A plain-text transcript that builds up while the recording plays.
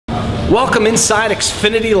Welcome inside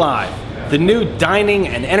Xfinity Live, the new dining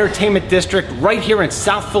and entertainment district right here in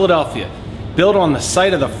South Philadelphia, built on the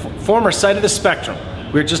site of the former site of the Spectrum.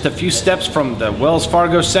 We're just a few steps from the Wells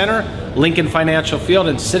Fargo Center, Lincoln Financial Field,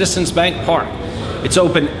 and Citizens Bank Park. It's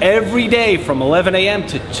open every day from 11 a.m.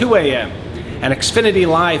 to 2 a.m. And Xfinity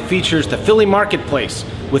Live features the Philly Marketplace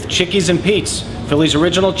with Chickies and Pete's, Philly's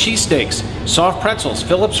original cheesesteaks, soft pretzels,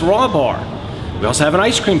 Phillips Raw Bar. We also have an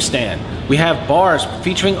ice cream stand. We have bars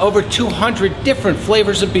featuring over 200 different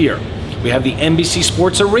flavors of beer. We have the NBC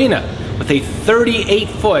Sports Arena with a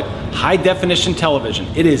 38-foot high-definition television.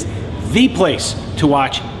 It is the place to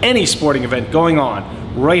watch any sporting event going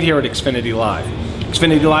on right here at Xfinity Live.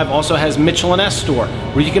 Xfinity Live also has Mitchell & S store,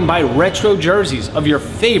 where you can buy retro jerseys of your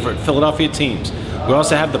favorite Philadelphia teams. We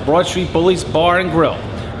also have the Broad Street Bullies Bar and Grill,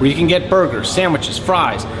 where you can get burgers, sandwiches,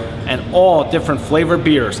 fries, and all different flavored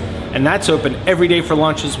beers. And that's open every day for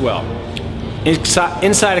lunch as well.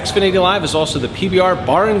 Inside Xfinity Live is also the PBR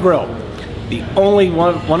Bar and Grill, the only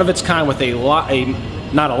one of its kind with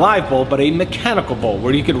not a live bull, but a mechanical bull,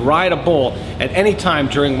 where you could ride a bull at any time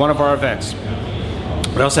during one of our events.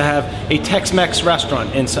 We also have a Tex-Mex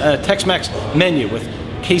restaurant, a Tex-Mex menu with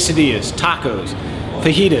quesadillas, tacos,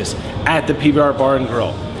 fajitas at the PBR Bar and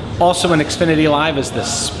Grill. Also in Xfinity Live is the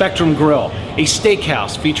Spectrum Grill, a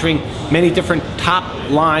steakhouse featuring many different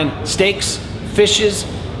top-line steaks, fishes,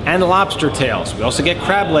 and lobster tails. We also get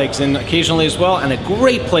crab legs in occasionally as well, and a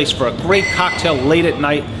great place for a great cocktail late at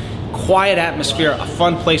night, quiet atmosphere, a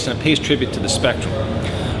fun place, and it pays tribute to the Spectrum.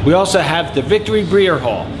 We also have the Victory Beer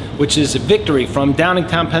Hall, which is a Victory from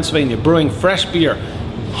Downingtown, Pennsylvania, brewing fresh beer.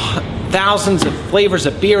 Thousands of flavors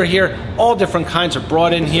of beer here, all different kinds are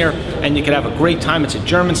brought in here, and you can have a great time. It's a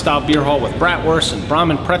German-style beer hall with bratwurst and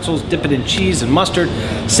Brahmin pretzels, dip it in cheese and mustard,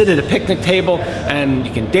 sit at a picnic table, and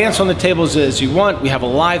you can dance on the tables as you want. We have a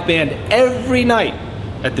live band every night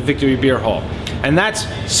at the Victory Beer Hall. And that's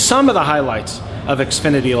some of the highlights of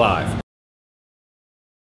Xfinity Live.